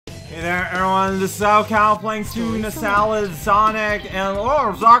Hey there, everyone. This is SoCal playing Tuna Salad, Sonic, and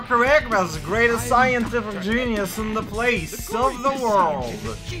Dr. Eggman's the greatest scientific genius in the place of the world.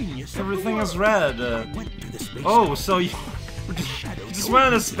 Everything is red. Oh, so you just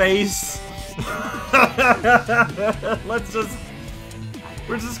went into space.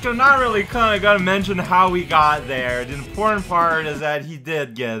 We're just not really kind of gonna mention how we got there. The important part is that he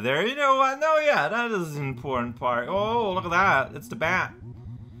did get there. You know what? No, yeah, that is the important part. Oh, look at that. It's the bat.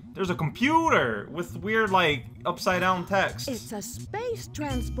 There's a computer with weird, like, upside-down text. It's a space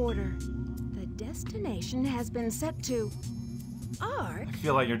transporter. The destination has been set to Art. I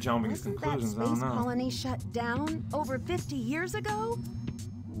feel like you're jumping to conclusions. That space colony shut down over 50 years ago?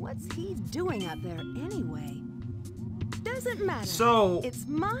 What's he doing up there anyway? Doesn't matter. So it's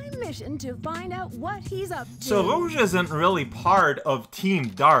my mission to find out what he's up to. So Rouge isn't really part of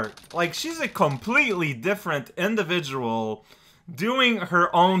Team Dark. Like, she's a completely different individual doing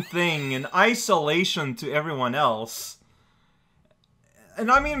her own thing in isolation to everyone else. And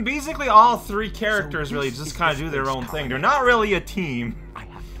I mean, basically all three characters really just kind of do their own thing. They're not really a team. I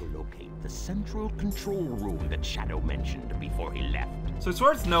have to locate the central control room that Shadow mentioned before he left. So it's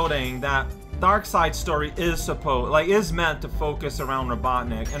worth noting that Darkseid's story is meant to focus around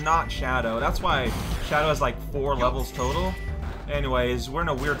Robotnik and not Shadow. That's why Shadow has like 4 levels total. Anyways, we're in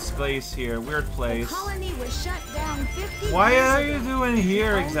a weird space here, weird place. The colony was shut down 50 Why years are you ago. doing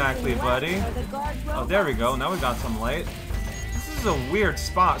here exactly, buddy? Oh, there we go. Now we got some light. This is a weird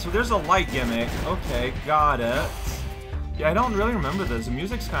spot. So there's a light gimmick. Okay, got it. Yeah, I don't really remember this. The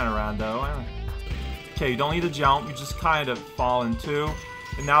music's kind of rando. Okay, you don't need to jump. You just kind of fall into.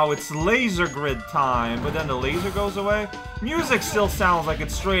 And now it's laser grid time, but then the laser goes away. Music still sounds like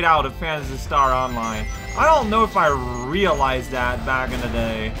it's straight out of Phantasy Star Online. I don't know if I realized that back in the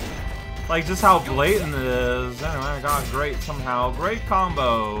day. Like, just how blatant it is. Anyway, I got great somehow. Great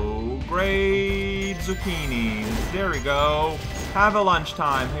combo. Great zucchinis. There we go. Have a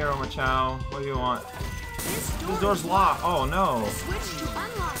lunchtime. Hero Machao. What do you want? This door's locked. Oh, no. The switch to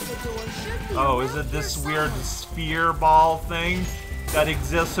unlock the door should be Oh, is it this weird sphere ball thing that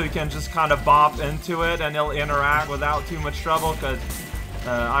exists so you can just kind of bop into it and it'll interact without too much trouble? Because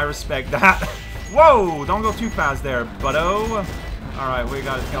I respect that. Whoa! Don't go too fast there, buddo. Alright, what you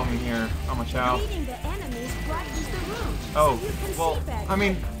gotta tell me here? How much out? Oh, well, I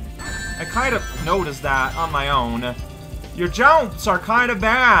mean, I kind of noticed that on my own. Your jumps are kind of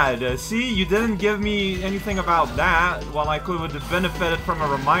bad. See, you didn't give me anything about that, while I could have benefited from a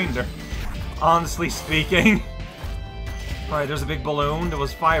reminder, honestly speaking. Alright, there's a big balloon. There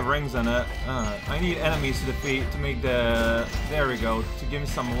was 5 rings in it. I need enemies to defeat to make the... There we go, to give me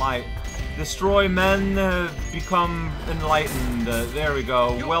some light. Destroy men, become enlightened. There we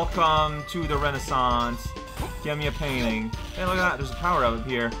go. Welcome to the Renaissance. Give me a painting. Hey, look at that. There's a power up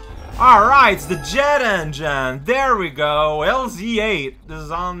here. Alright, it's the jet engine. There we go. LZ8. This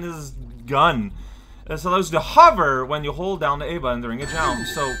is on this gun. This allows you to hover when you hold down the A button during a jump.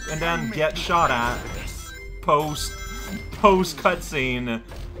 So, and then get shot at. Post cutscene.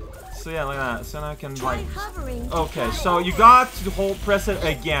 So yeah, look at that. So now I can like... Okay, so you got to press it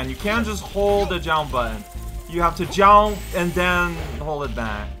again. You can't just hold the jump button. You have to jump and then hold it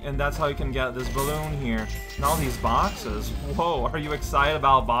back. And that's how you can get this balloon here. And all these boxes. Whoa, are you excited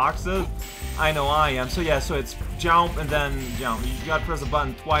about boxes? I know I am. So yeah, so it's jump and then jump. You gotta press the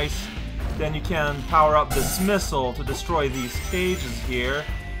button twice. Then you can power up this missile to destroy these cages here.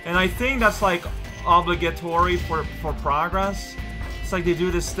 And I think that's like obligatory for progress. It's like they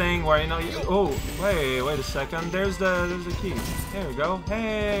do this thing where, you know, oh, wait a second, there's the key. There we go.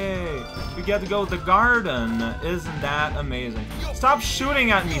 Hey, we get to go to the garden. Isn't that amazing? Stop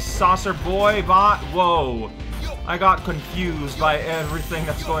shooting at me, saucer boy bot. Whoa, I got confused by everything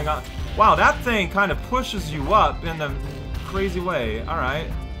that's going on. Wow, that thing kind of pushes you up in a crazy way. All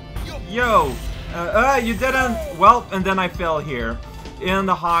right. Yo, you didn't, well, and then I fell here. In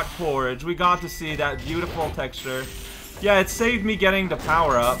the hot porridge, we got to see that beautiful texture. Yeah, it saved me getting the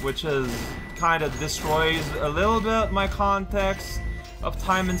power-up, which is kind of destroys a little bit my context of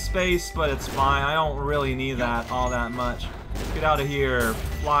time and space, but it's fine. I don't really need that all that much. Get out of here,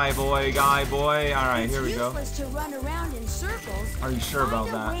 fly boy, guy boy. Alright, here we go. Are you sure about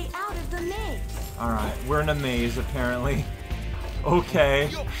that? Alright, we're in a maze, apparently.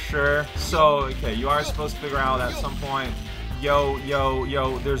 Okay, sure. So, okay, you are supposed to figure out at some point, yo,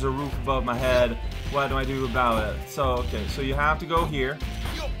 there's a roof above my head. What do I do about it? So, okay, so you have to go here,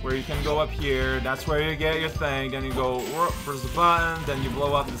 where you can go up here. That's where you get your thing. Then you go, press the button, then you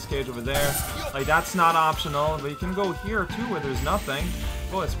blow up this cage over there. Like, that's not optional, but you can go here, too, where there's nothing.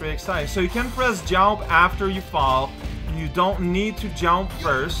 Oh, it's pretty exciting. So you can press jump after you fall. You don't need to jump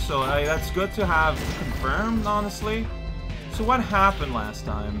first, so that's good to have confirmed, honestly. So what happened last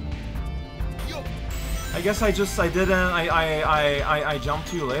time? I guess I jumped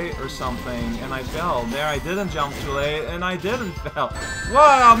too late or something, and I fell. There, I didn't jump too late, and I didn't fail.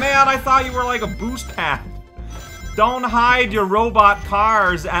 Whoa, man, I thought you were like a boost pad. Don't hide your robot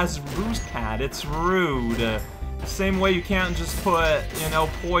cars as boost pad. It's rude. Same way you can't just put, you know,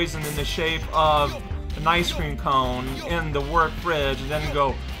 poison in the shape of an ice cream cone in the work fridge and then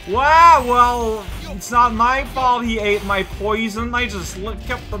go, wow, well, it's not my fault he ate my poison. I just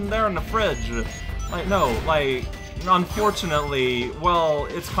kept them there in the fridge. Like, no, like, unfortunately, well,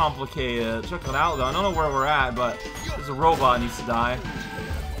 it's complicated. Check it out, though. I don't know where we're at, but there's a robot needs to die.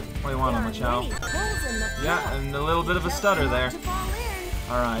 What do you want, Machao? Yeah, and a little bit of a stutter there.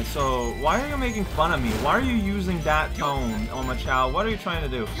 Alright, so why are you making fun of me? Why are you using that tone, Machao? What are you trying to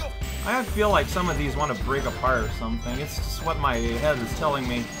do? I feel like some of these want to break apart or something. It's just what my head is telling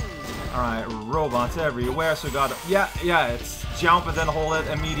me. Alright, robots everywhere, so gotta... Yeah, it's jump and then hold it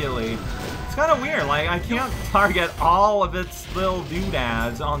immediately. It's kind of weird, like, I can't target all of its little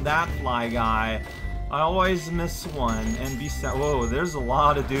doodads on that fly guy. I always miss one and be sad. Whoa, there's a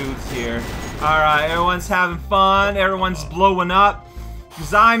lot of dudes here. Alright, everyone's having fun, everyone's blowing up.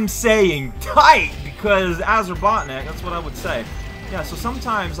 Because I'm saying tight, because as Robotnik, that's what I would say. Yeah, so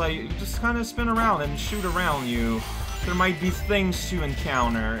sometimes, like, you just kind of spin around and shoot around you. There might be things to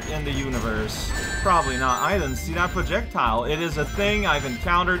encounter in the universe. Probably not. I didn't see that projectile. It is a thing I've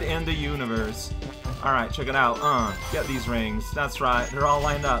encountered in the universe. Alright, check it out. Get these rings. That's right. They're all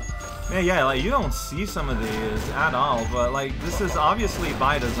lined up. Man, yeah, like, you don't see some of these at all, but, like, this is obviously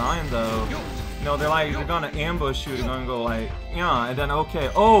by design, though. You know, they're gonna ambush you. They're gonna go, like, yeah, and then, okay.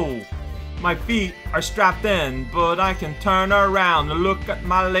 Oh! My feet are strapped in, but I can turn around. Look at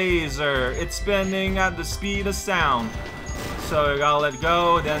my laser. It's spinning at the speed of sound. So you gotta let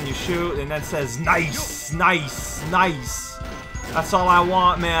go, then you shoot, and then it says, nice, nice, nice. That's all I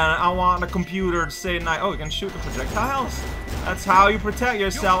want, man. I want the computer to say nice. Oh, you can shoot the projectiles? That's how you protect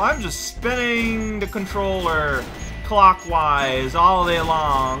yourself. I'm just spinning the controller clockwise all day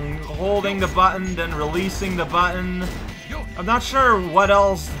long, holding the button, then releasing the button. I'm not sure what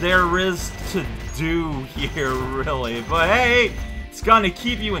else there is to do here, really, but hey, it's gonna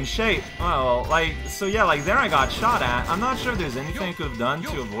keep you in shape. Well, like, so yeah, like, there I got shot at. I'm not sure there's anything I could have done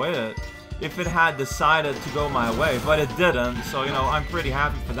to avoid it if it had decided to go my way, but it didn't, so, you know, I'm pretty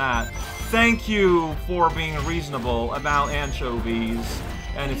happy for that. Thank you for being reasonable about anchovies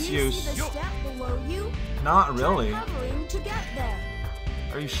and its use. Not really.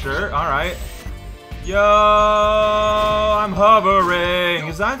 Are you sure? Alright. Yo, I'm hovering.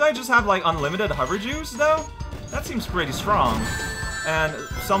 Is that I just have like unlimited hover juice though? That seems pretty strong. And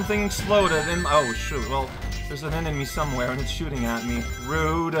something exploded in. Oh shoot! Well, there's an enemy somewhere and it's shooting at me.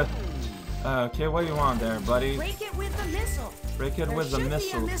 Rude. Okay, what do you want there, buddy? Break it with a missile. Break it with a missile. There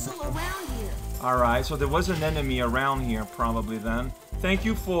should be a missile around here. All right, so there was an enemy around here probably then. Thank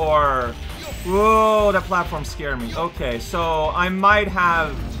you for. Whoa, that platform scared me. Okay, so I might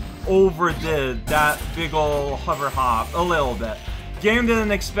have overdid that big ol' hover hop a little bit. Game didn't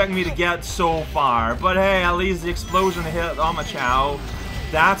expect me to get so far, but hey, at least the explosion hit Machao.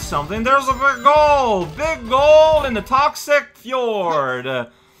 That's something. There's a big goal in the toxic fjord,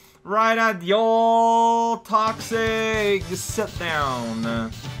 right at the old toxic sit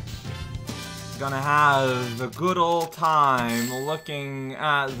down. Gonna have a good old time looking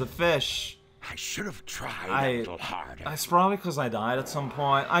at the fish. I should have tried a little harder. It's probably because I died at some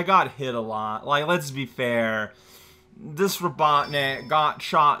point. I got hit a lot. Like, let's be fair. This Robotnik got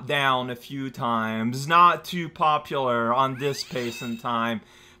shot down a few times. Not too popular on this pace and time.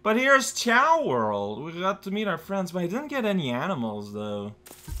 But here's Chow World. We got to meet our friends, but I didn't get any animals, though.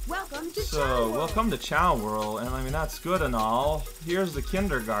 Welcome to Chow So, World. welcome to Chow World. And, I mean, that's good and all. Here's the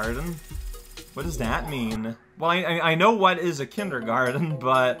kindergarten. What does that mean? Well, I know what is a kindergarten,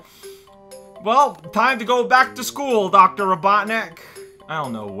 but... Well, time to go back to school, Dr. Robotnik. I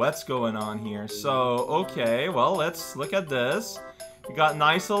don't know what's going on here. So, okay, well, let's look at this. We got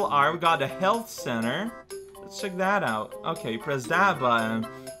nice little art. We got the health center. Let's check that out. Okay, press that button.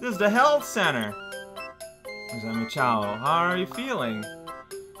 This is the health center. Machao, how are you feeling?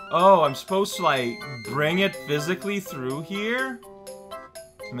 Oh, I'm supposed to, like, bring it physically through here?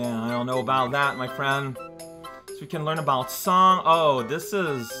 Man, I don't know about that, my friend. We can learn about song. Oh, this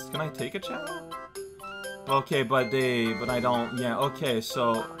is. Can I take a channel? Okay, but I don't. Yeah. Okay,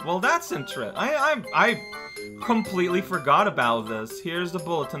 so well, that's interesting. I completely forgot about this. Here's the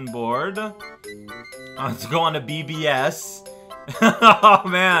bulletin board. Let's go on to BBS. Oh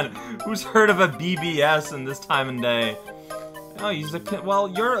man, who's heard of a BBS in this time and day? Oh, he's a kid. Well,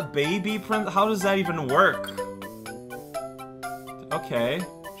 you're a baby prince. How does that even work? Okay,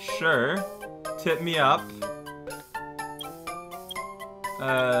 sure. Tip me up.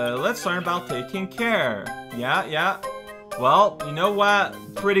 Let's learn about taking care. Yeah, yeah. Well, you know what?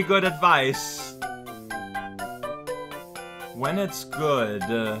 Pretty good advice. When it's good.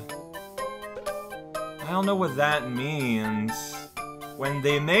 I don't know what that means. When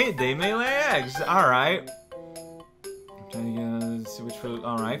they lay eggs. Alright. See which one.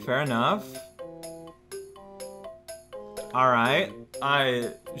 Alright, fair enough. Alright.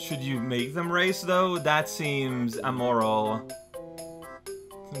 Should you make them race though? That seems immoral.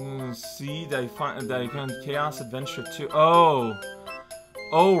 See, that I can Chaos Adventure 2. Oh!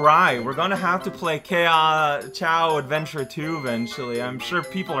 Oh, right. We're gonna have to play Chao Adventure 2 eventually. I'm sure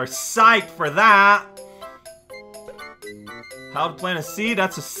people are psyched for that! How to plant a seed?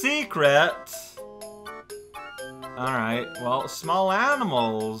 That's a secret! Alright, well, small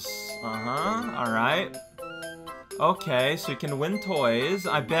animals. Alright. Okay, so you can win toys.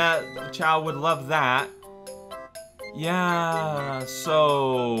 I bet Chao would love that. Yeah,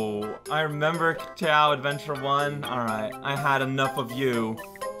 so I remember Chao Adventure 1. Alright, I had enough of you.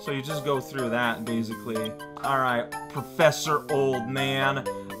 So you just go through that, basically. Alright, Professor Old Man.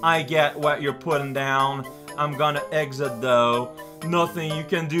 I get what you're putting down. I'm gonna exit, though. Nothing you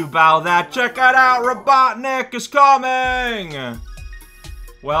can do about that. Check it out, Robotnik is coming!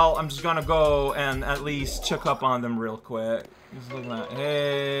 Well, I'm just gonna go and at least check up on them real quick. Just look at that.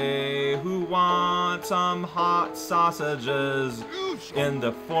 Hey, who wants some hot sausages? In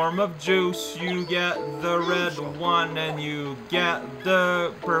the form of juice, you get the red one and you get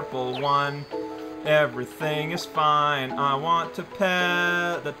the purple one. Everything is fine. I want to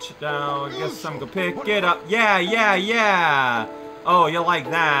pet the I guess I'm gonna pick it up. Yeah, yeah, yeah! Oh, you like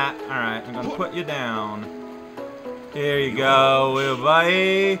that? Alright, I'm gonna put you down. Here you go, little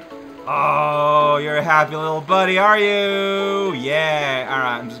buddy. Oh, you're a happy little buddy, are you? Yeah.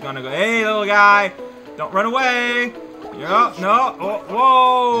 Alright, I'm just gonna go. Hey, little guy. Don't run away. Yup, no. Oh,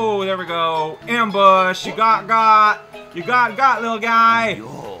 whoa. There we go. Ambush. You got. You got, little guy.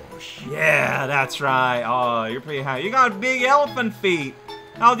 Yeah, that's right. Oh, you're pretty happy. You got big elephant feet.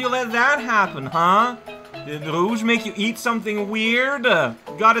 How'd you let that happen, huh? Did Rouge make you eat something weird? You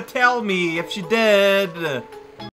gotta tell me if she did.